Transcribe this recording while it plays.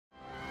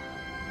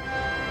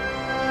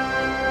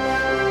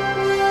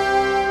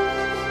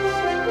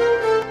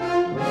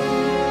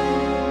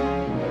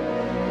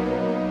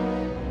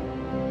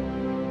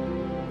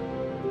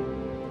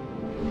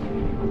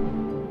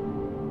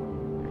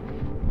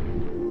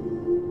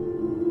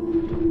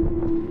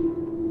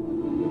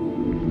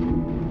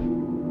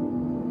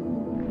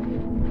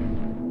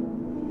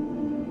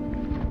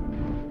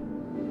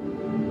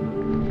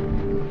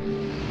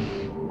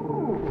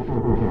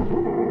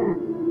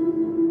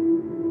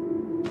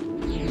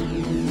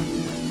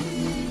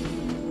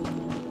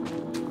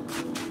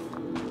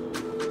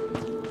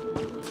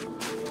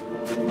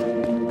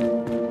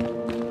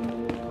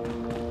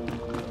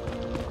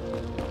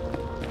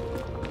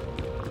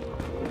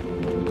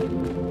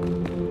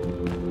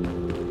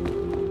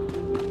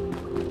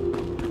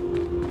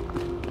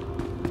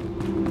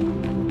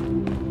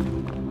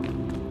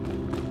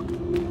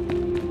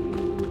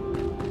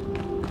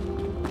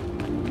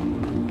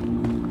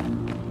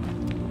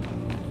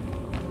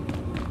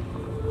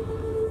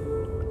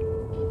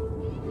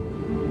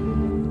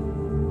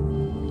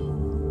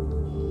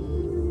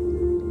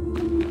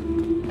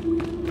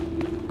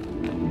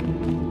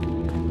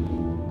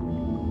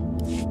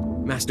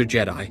Master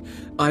Jedi.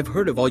 I've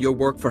heard of all your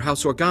work for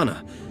House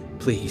Organa.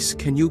 Please,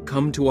 can you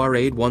come to our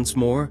aid once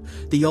more?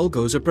 The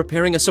Ulgos are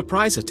preparing a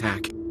surprise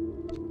attack.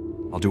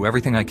 I'll do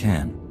everything I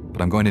can,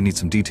 but I'm going to need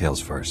some details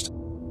first.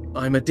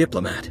 I'm a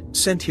diplomat,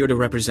 sent here to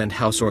represent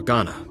House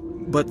Organa.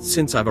 But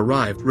since I've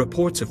arrived,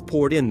 reports have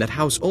poured in that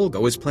House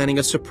Ulgo is planning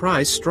a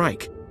surprise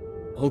strike.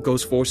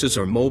 Ulgo's forces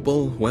are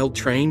mobile,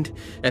 well-trained,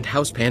 and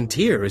House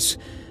Pantir is...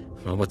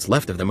 well, what's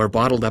left of them are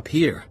bottled up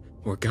here.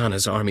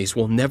 Organa's armies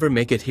will never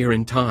make it here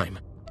in time.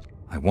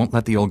 I won't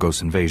let the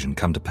Ulgos invasion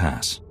come to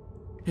pass.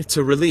 It's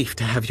a relief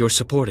to have your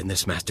support in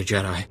this, Master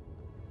Jedi.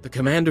 The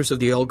commanders of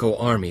the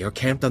Ulgo army are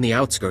camped on the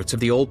outskirts of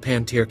the old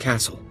Pantir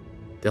castle.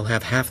 They'll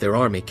have half their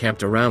army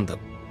camped around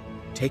them.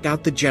 Take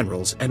out the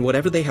generals, and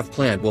whatever they have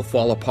planned will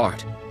fall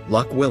apart.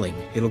 Luck willing,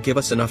 it'll give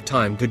us enough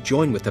time to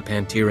join with the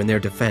Pantir in their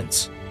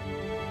defense.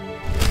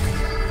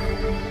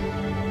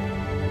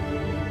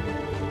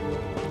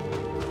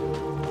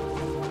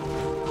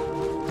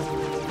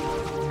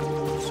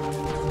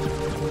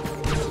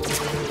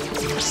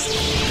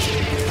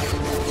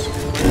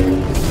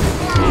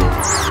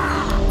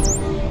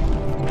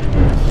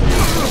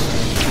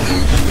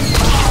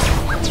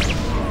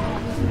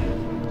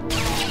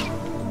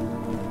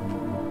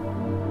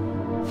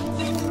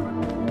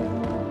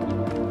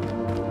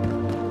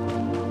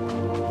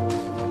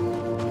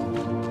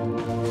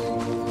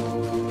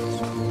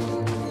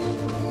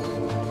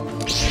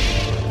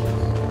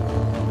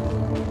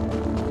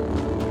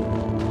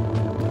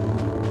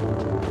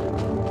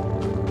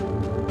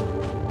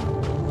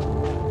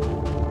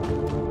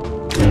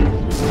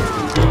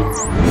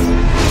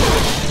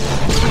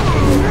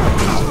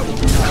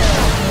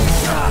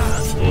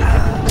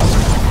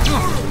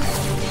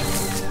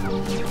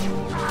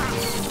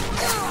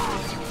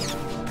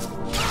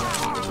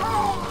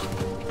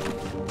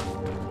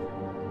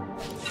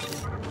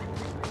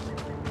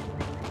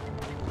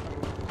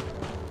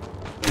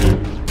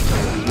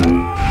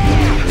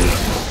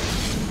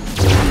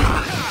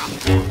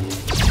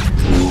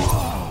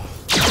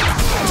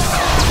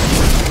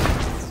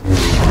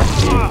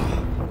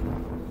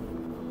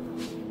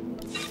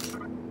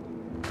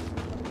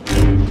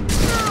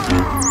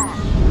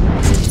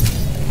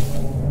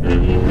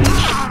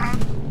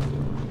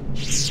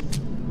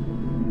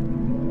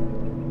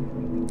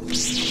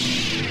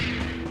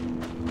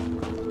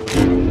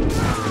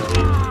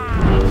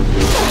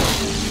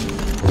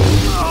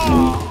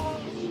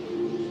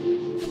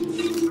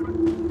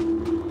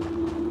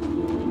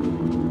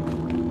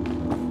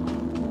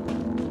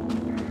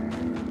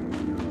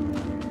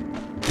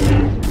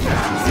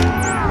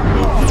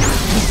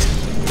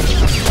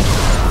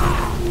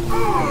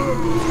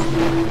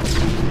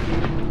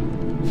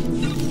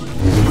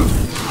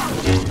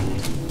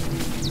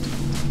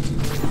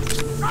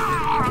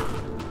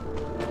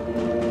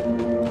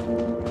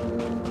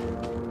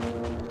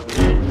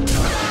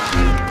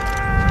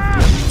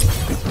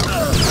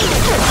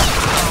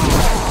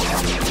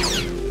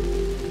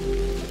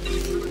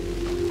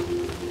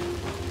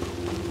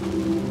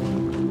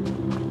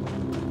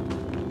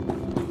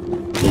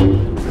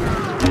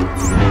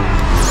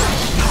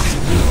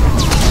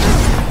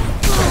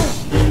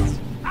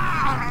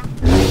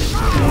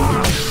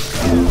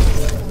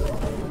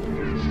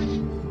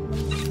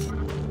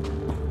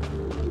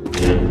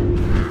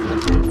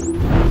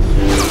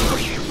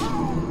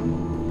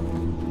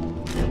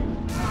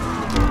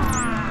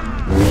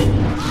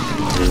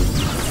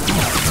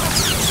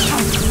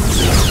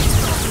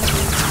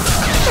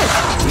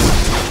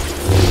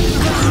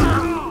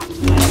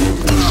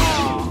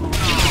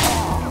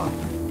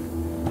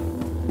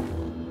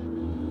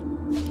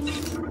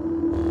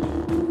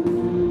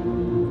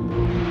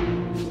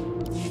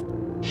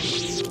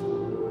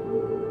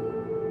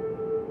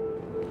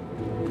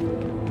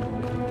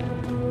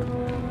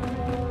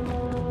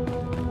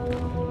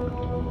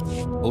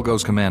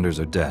 Ulgo's commanders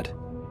are dead.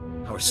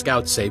 Our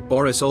scouts say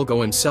Boris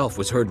Ulgo himself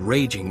was heard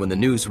raging when the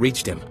news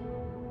reached him.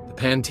 The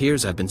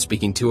Pantirs I've been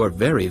speaking to are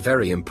very,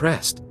 very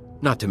impressed,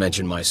 not to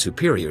mention my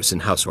superiors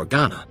in House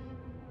Organa.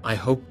 I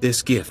hope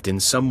this gift in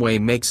some way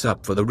makes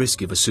up for the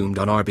risk you've assumed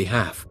on our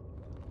behalf.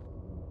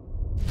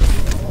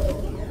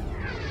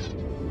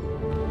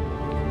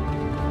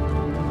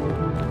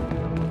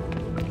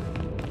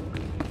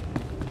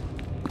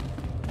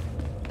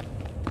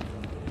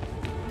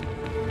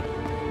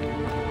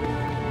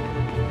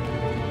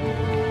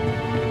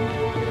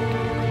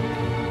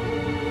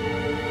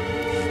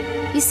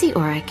 You see,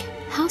 Auric,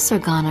 House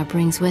Organa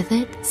brings with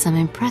it some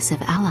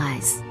impressive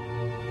allies.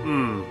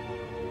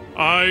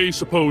 I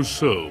suppose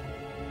so.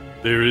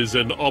 There is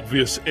an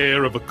obvious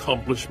air of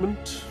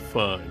accomplishment.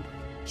 Fine.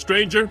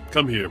 Stranger,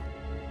 come here.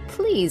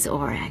 Please,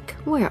 Auric,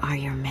 where are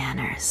your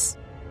manners?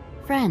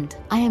 Friend,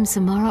 I am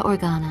Samara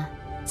Organa,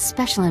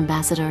 Special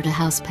Ambassador to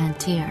House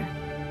Pantir.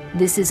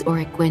 This is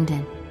Auric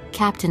Gwendon,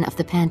 Captain of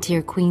the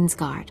Pantir Queen's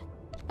Guard.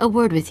 A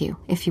word with you,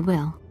 if you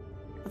will.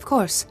 Of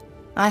course.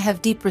 I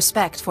have deep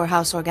respect for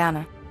House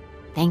Organa.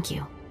 Thank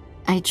you.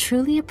 I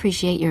truly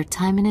appreciate your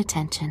time and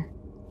attention.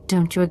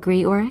 Don't you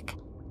agree, Auric?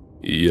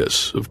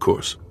 Yes, of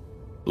course.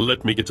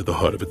 Let me get to the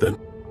heart of it then.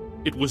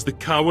 It was the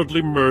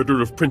cowardly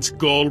murder of Prince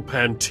Ghaul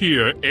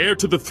Pantir, heir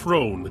to the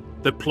throne,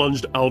 that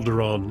plunged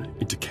Alderaan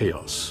into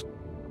chaos.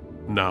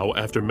 Now,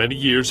 after many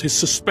years, his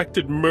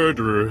suspected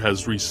murderer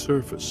has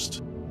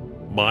resurfaced.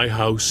 My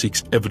house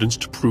seeks evidence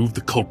to prove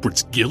the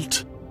culprit's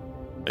guilt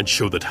and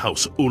show that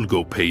House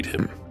Ulgo paid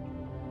him.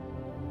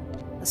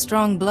 A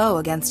strong blow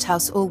against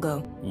House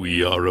Ulgo.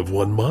 We are of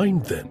one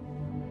mind, then.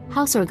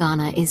 House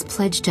Organa is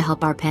pledged to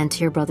help our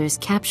Pantir brothers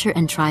capture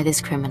and try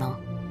this criminal.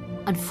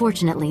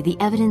 Unfortunately, the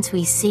evidence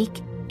we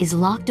seek is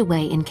locked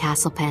away in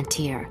Castle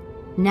Pantir,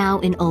 now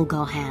in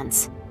Ulgo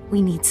hands.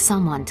 We need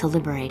someone to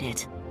liberate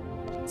it.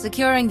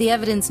 Securing the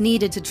evidence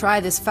needed to try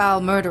this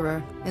foul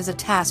murderer is a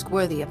task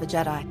worthy of a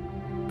Jedi.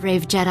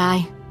 Brave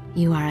Jedi,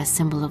 you are a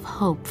symbol of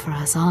hope for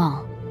us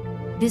all.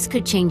 This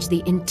could change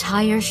the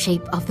entire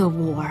shape of the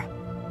war.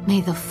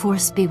 May the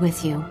Force be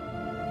with you.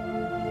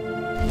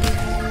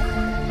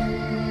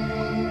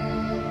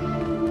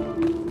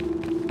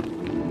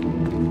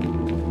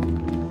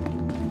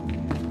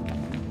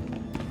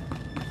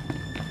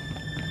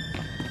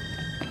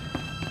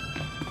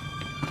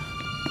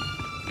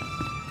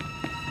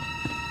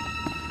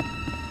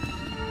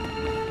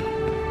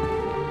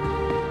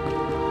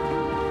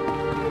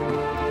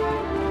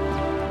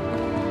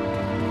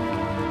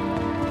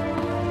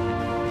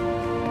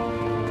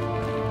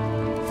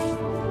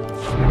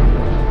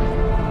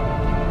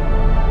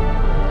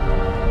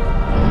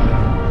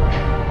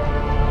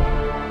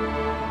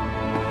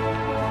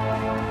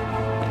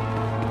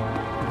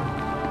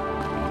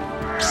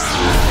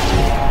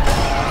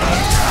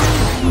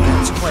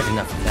 Quite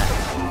enough of that.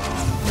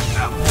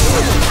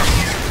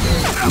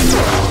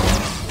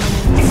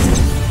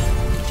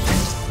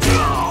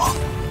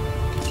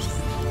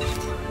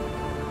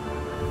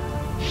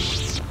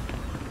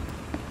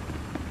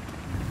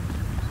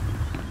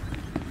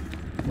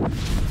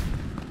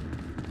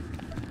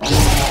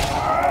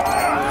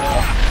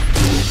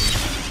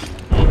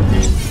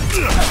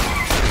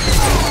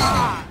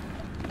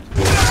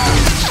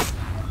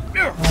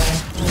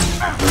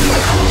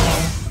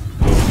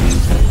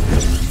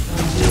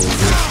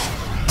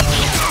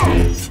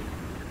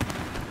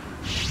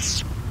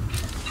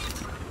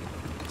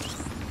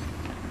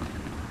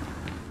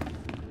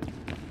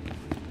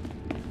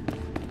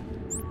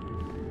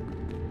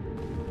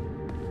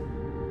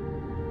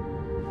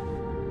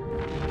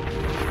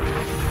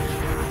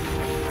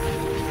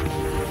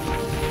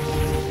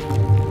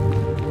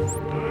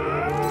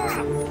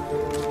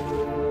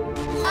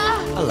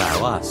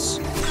 Allow us.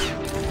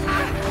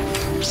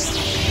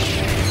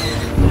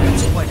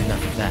 That's quite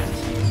enough of that.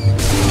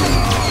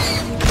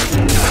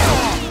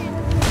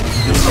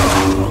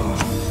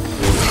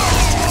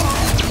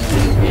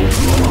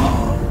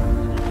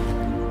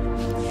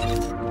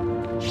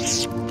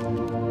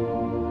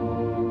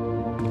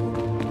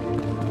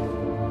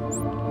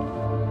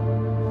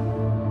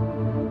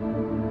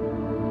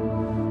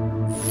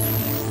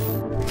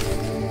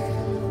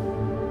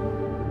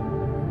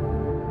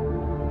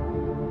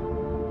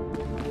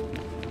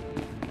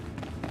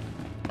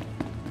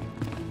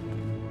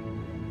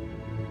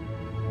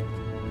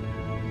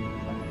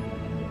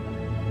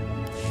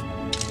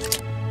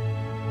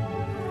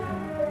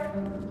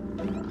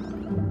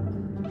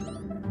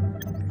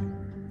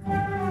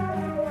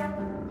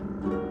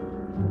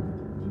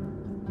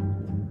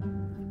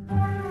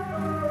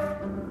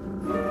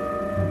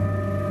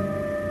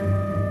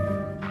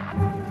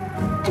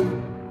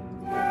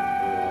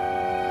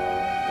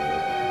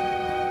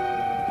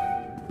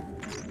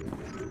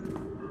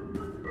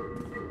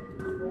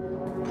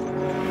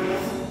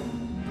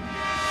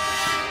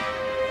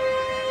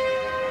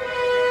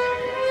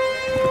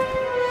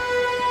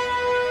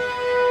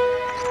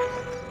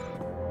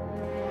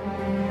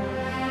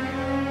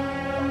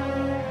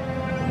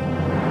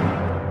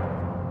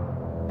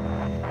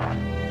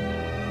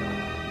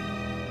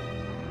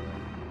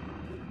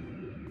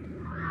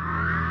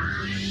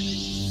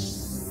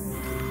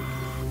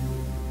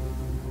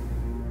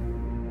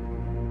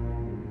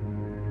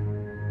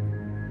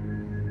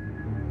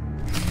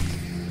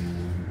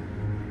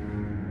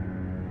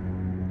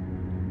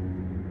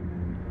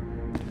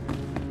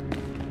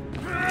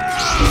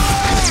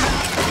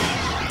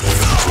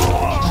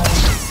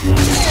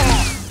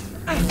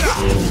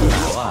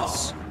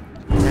 Us.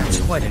 That's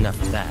quite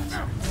enough of that.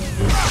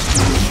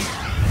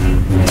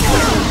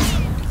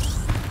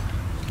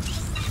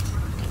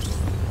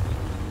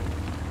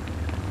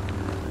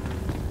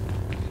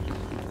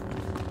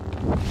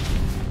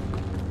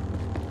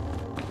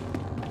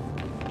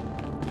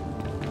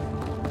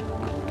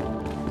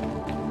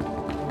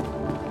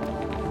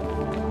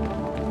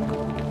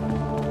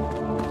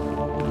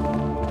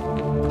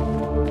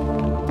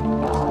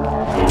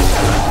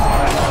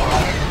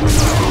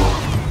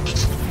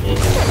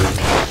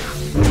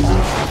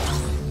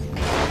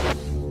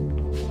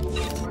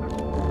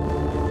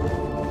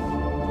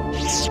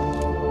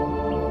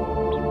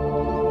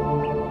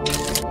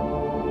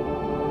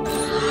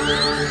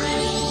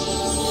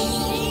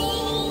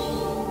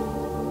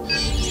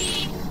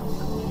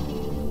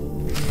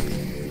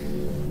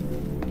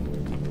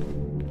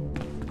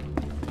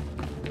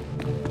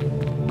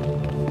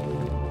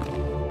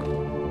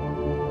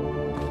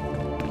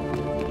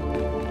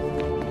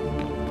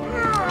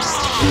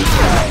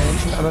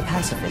 I'm a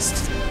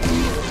pacifist.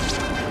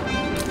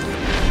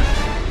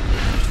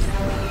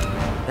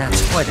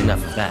 That's quite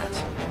enough of that.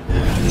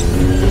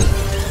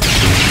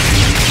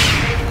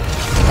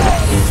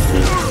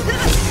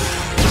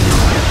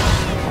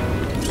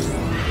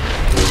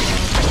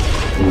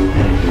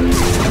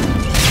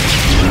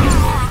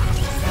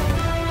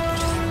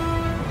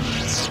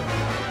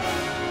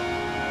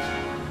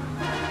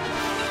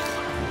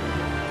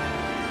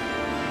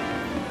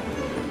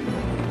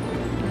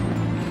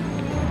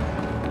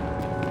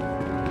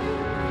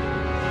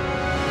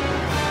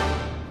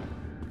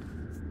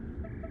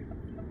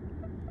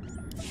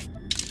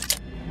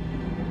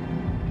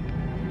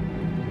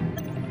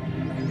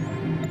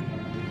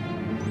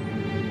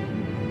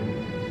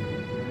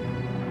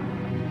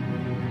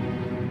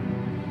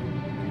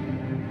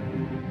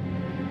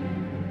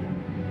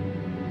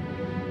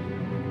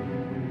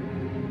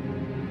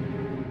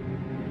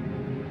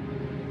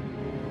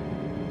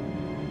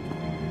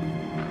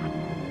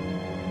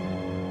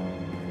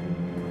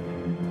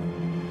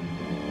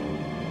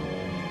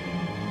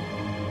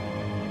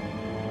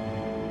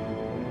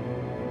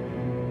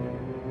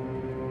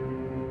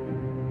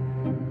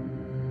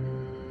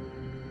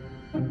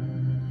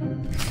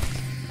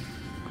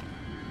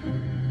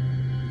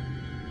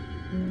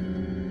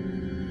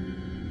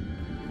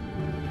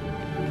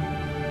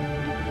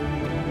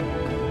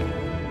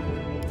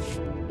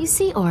 You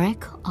see,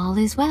 Auric, all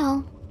is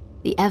well.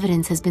 The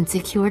evidence has been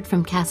secured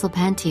from Castle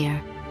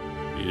Pantier.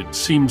 It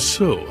seems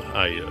so.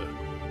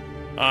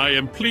 I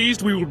am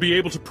pleased we will be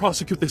able to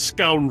prosecute the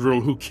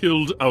scoundrel who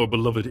killed our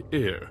beloved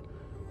heir.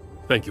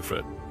 Thank you,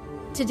 friend.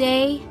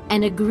 Today,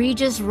 an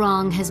egregious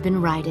wrong has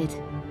been righted.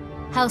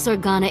 House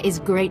Organa is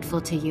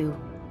grateful to you,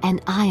 and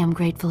I am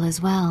grateful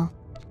as well.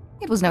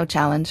 It was no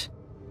challenge.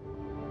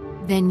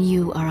 Then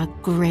you are a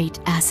great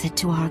asset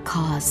to our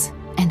cause,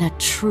 and a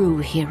true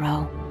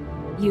hero.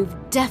 You've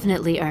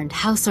definitely earned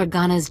House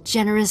Organa's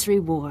generous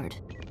reward.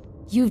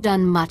 You've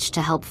done much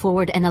to help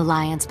forward an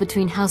alliance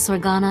between House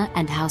Organa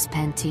and House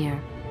Pantier.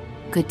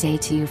 Good day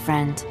to you,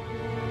 friend.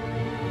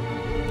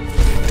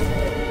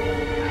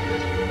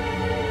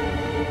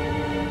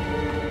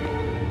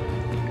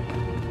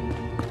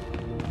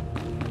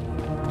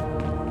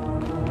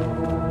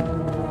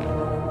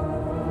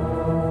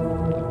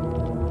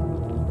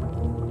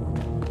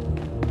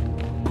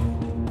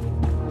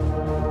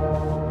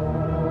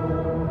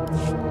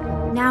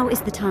 Now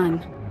is the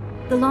time.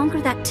 The longer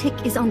that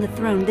tick is on the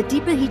throne, the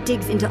deeper he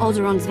digs into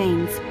Alderaan's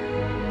veins.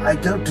 I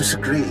don't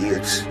disagree,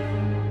 it's...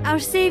 Our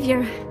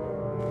savior.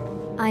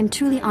 I am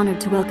truly honored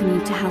to welcome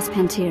you to House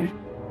Pantier.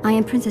 I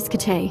am Princess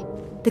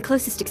Katay, the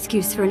closest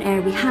excuse for an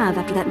heir we have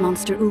after that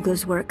monster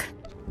Ugo's work.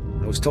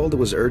 I was told it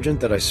was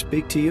urgent that I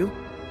speak to you.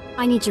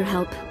 I need your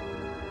help.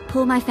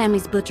 Pull my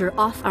family's butcher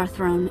off our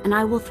throne, and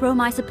I will throw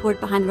my support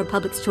behind the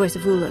Republic's choice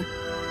of ruler.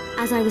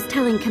 As I was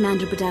telling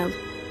Commander Budel,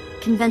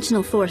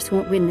 conventional force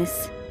won't win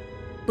this.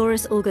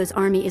 Boris Ulgo's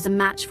army is a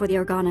match for the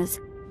Organas,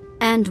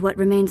 and what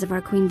remains of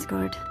our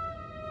Queensguard.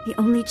 The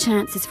only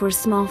chance is for a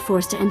small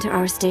force to enter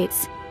our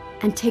states,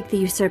 and take the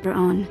Usurper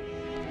on.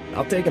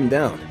 I'll take him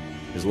down,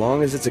 as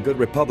long as it's a good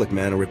Republic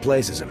man who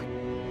replaces him.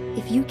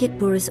 If you get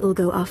Boris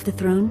Ulgo off the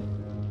throne,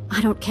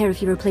 I don't care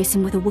if you replace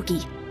him with a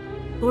Wookiee.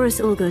 Boris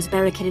Ulgo's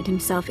barricaded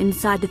himself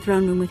inside the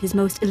throne room with his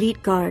most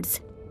elite guards.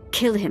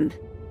 Kill him.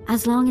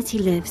 As long as he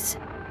lives,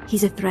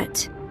 he's a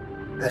threat.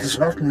 That is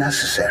not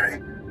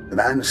necessary. The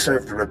man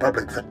served the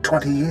Republic for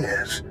 20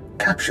 years.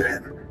 Capture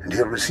him, and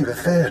he'll receive a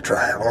fair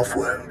trial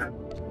off-world.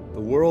 The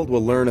world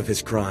will learn of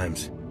his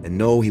crimes, and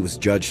know he was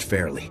judged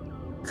fairly.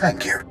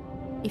 Thank you.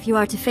 If you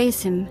are to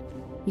face him,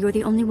 you're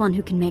the only one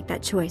who can make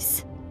that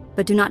choice.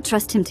 But do not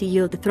trust him to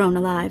yield the throne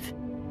alive.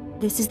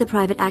 This is the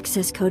private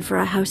access code for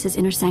our house's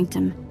inner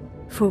sanctum.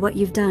 For what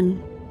you've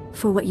done,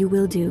 for what you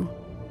will do.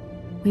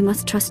 We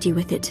must trust you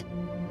with it.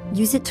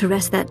 Use it to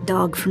wrest that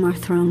dog from our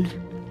throne.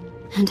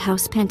 And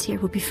House Pantier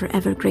will be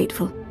forever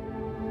grateful.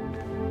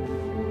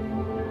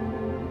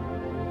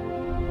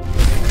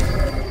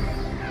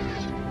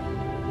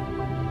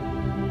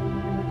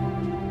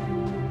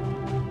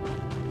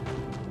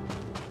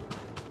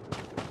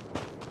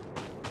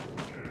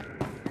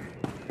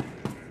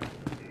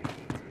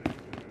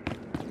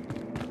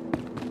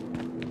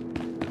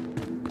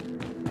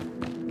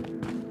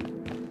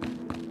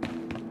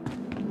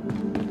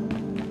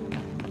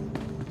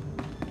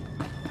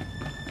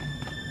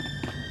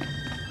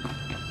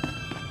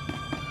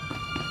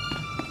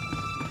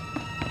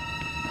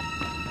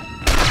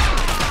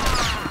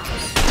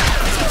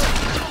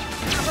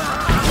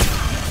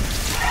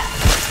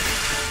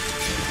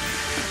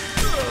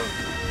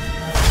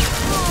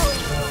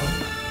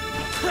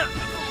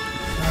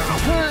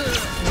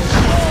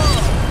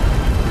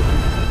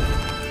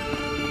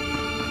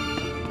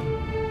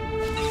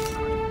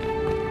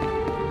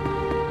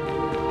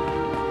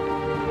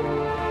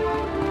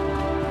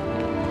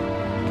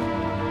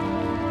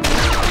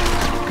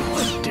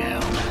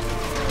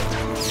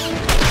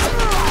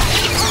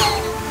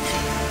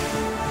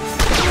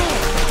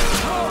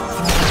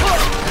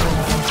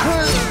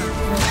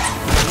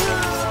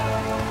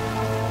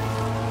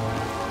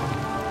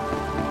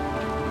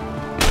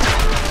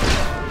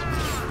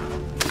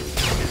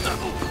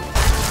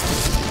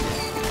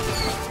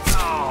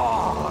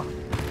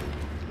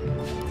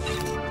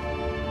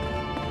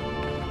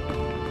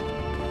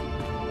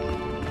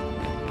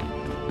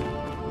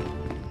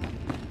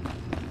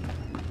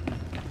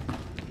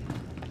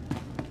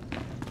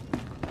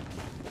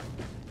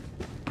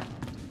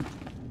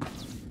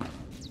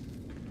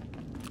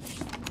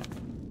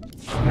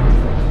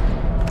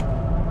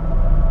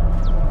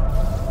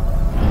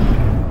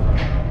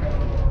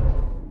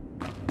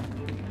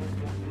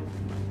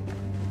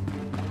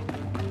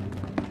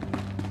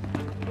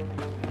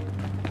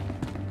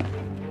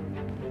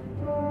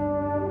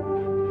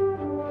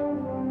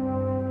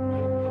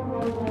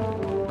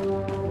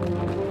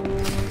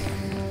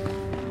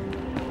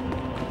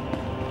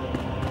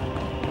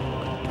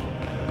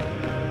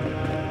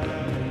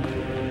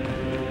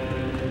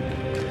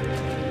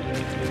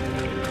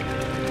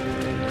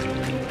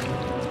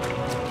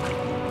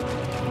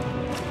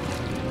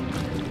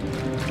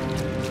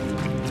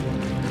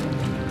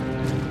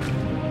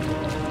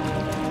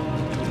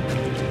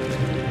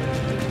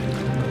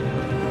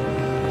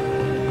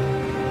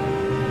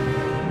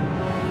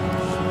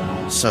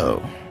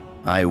 So,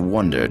 I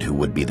wondered who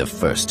would be the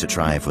first to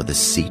try for the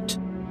seat.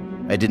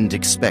 I didn't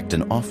expect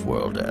an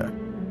off-worlder.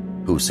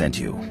 Who sent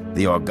you?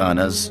 The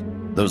Organas?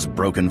 Those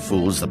broken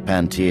fools, the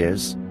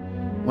Pantiers?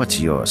 What's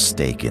your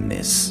stake in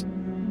this?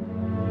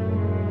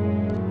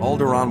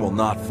 Alderaan will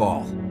not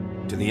fall.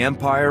 To the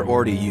Empire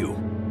or to you.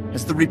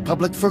 Has the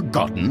Republic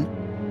forgotten?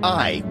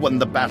 I won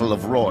the Battle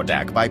of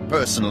Rordak by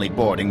personally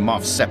boarding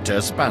Moff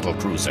Scepter's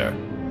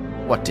battlecruiser.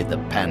 What did the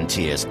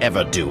Pantiers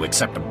ever do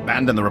except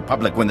abandon the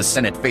Republic when the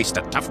Senate faced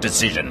a tough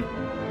decision?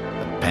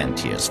 The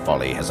Pantiers'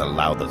 folly has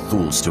allowed the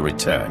Thuls to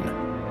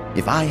return.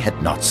 If I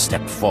had not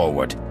stepped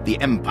forward, the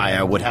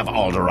Empire would have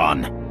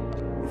Alderaan.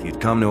 If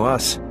you'd come to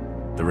us,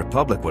 the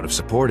Republic would have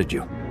supported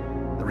you.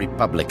 The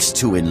Republic's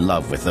too in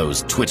love with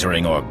those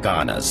twittering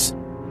Organas.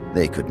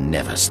 They could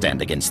never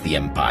stand against the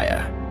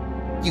Empire.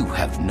 You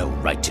have no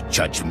right to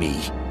judge me.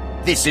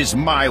 This is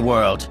my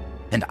world,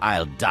 and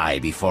I'll die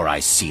before I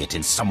see it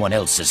in someone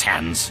else's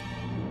hands.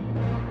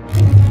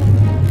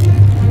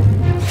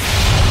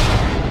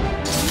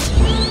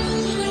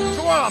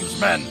 To arms,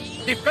 men!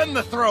 Defend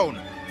the throne!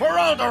 For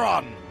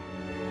Alderaan!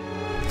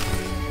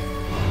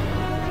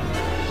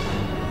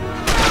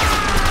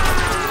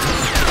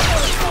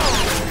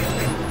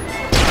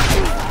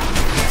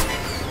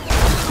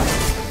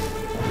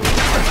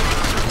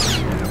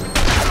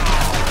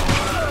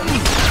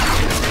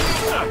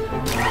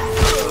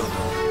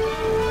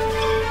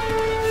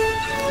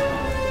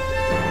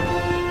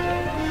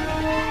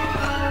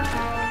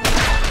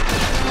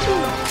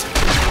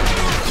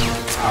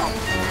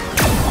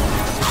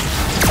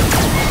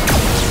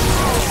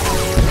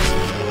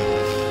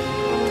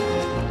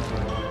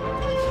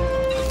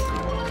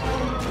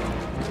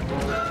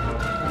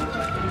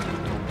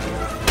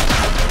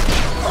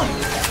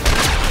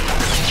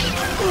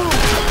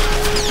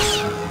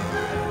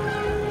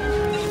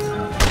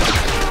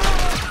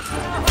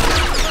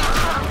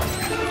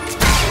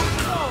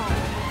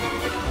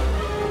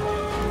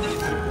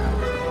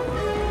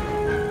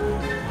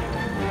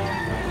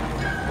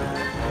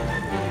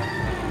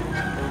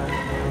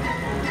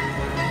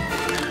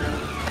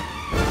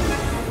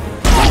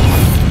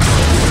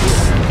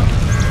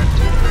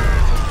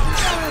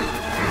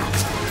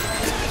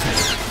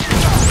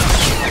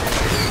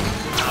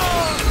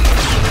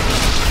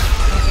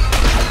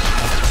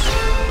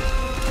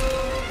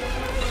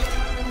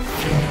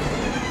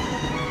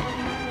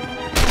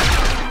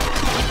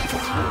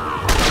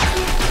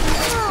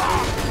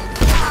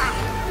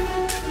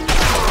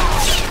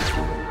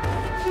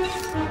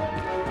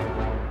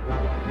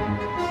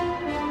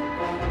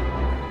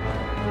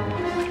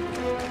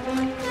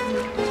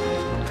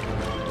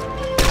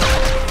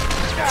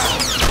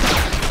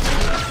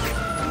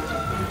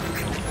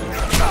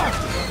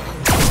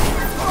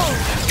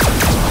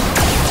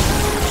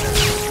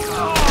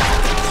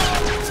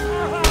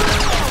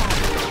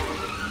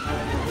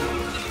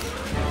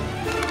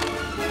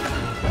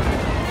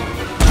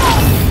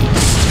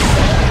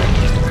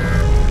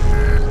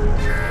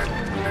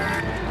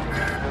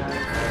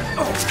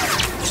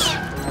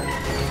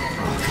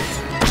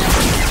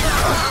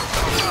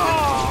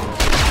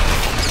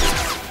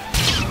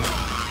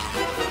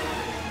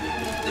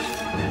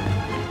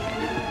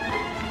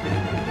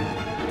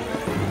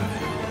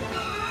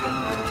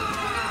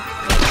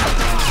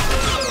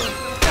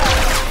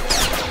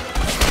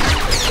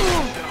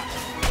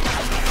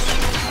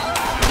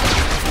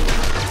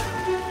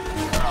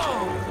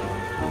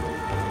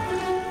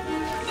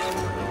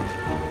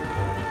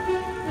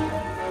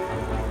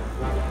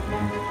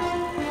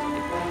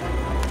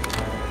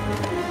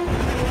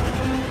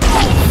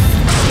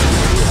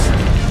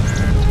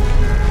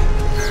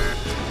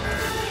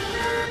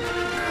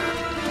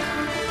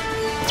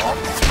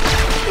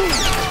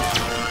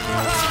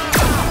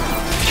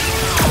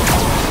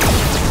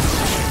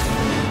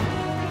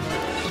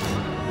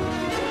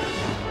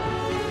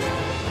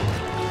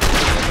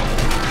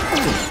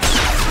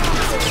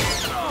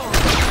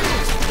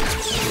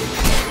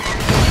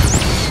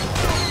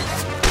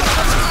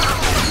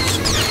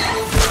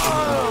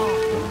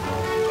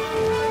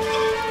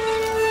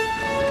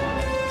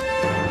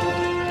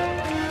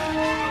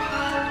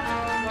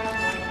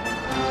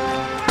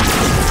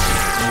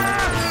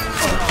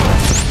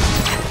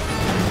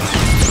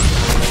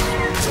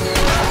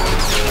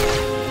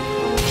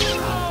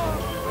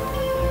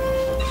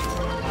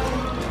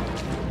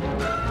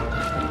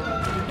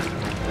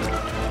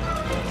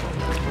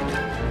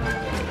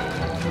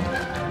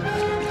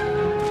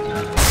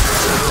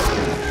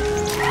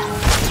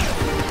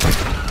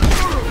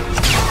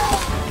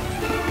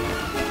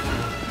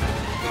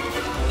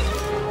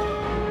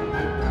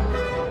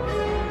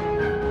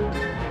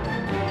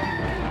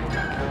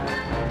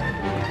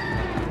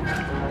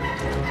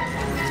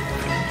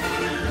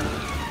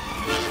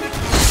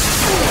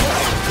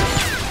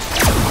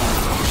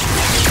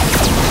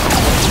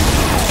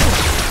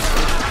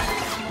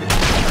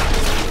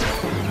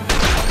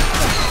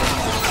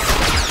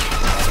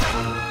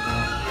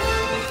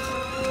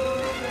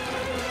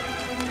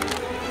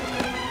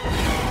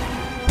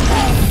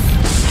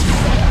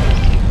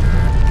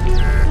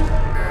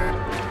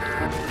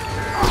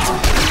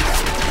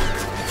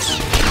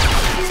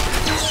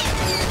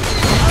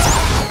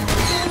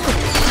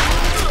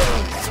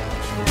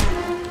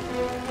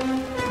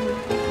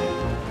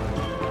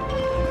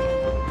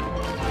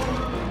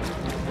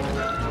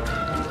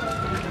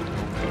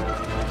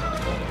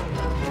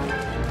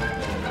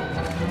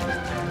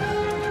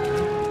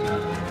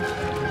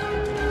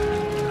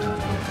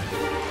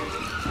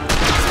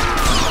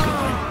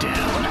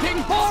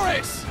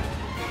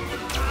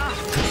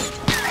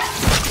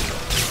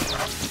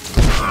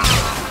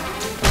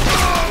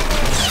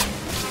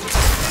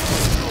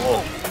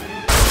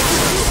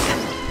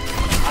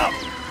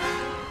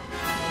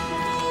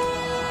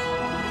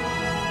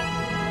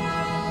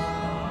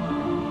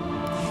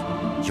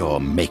 You're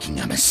making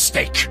a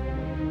mistake.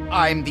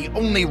 I'm the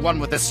only one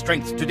with the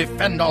strength to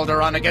defend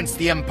Alderaan against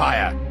the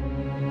Empire.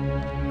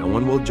 No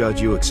one will judge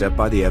you except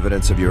by the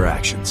evidence of your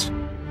actions.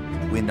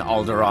 When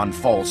Alderaan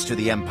falls to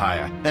the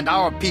Empire, and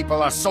our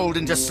people are sold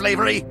into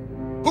slavery,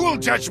 who will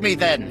judge me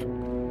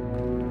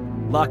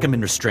then? Lock him in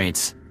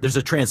restraints. There's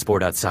a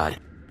transport outside.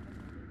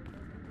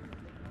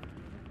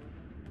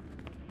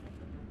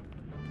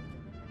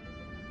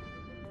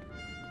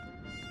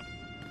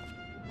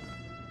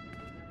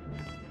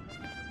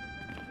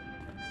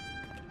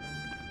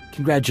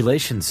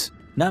 Congratulations.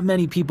 Not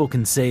many people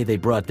can say they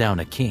brought down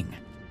a king.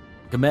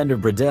 Commander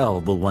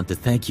Bradell will want to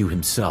thank you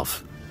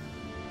himself.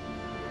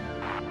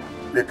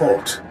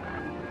 Report.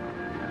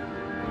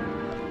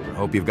 I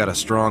hope you've got a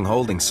strong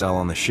holding cell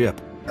on the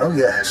ship. Oh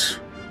yes.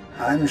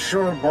 I'm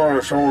sure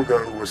Boris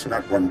Olgo was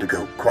not one to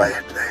go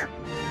quietly.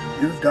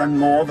 You've done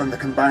more than the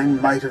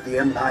combined might of the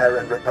Empire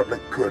and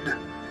Republic could.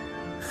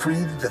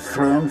 Freed the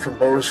throne from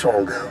Boris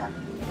Olgo.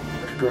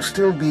 But it will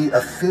still be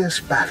a fierce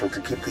battle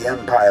to keep the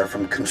Empire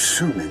from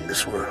consuming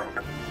this world.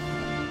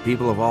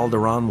 People of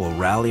Alderaan will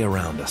rally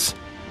around us.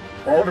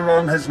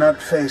 Alderaan has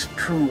not faced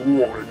true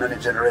war in many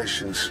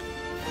generations.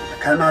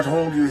 I cannot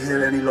hold you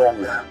here any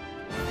longer.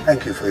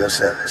 Thank you for your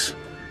service.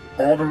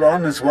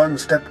 Alderaan is one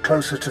step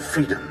closer to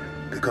freedom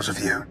because of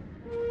you.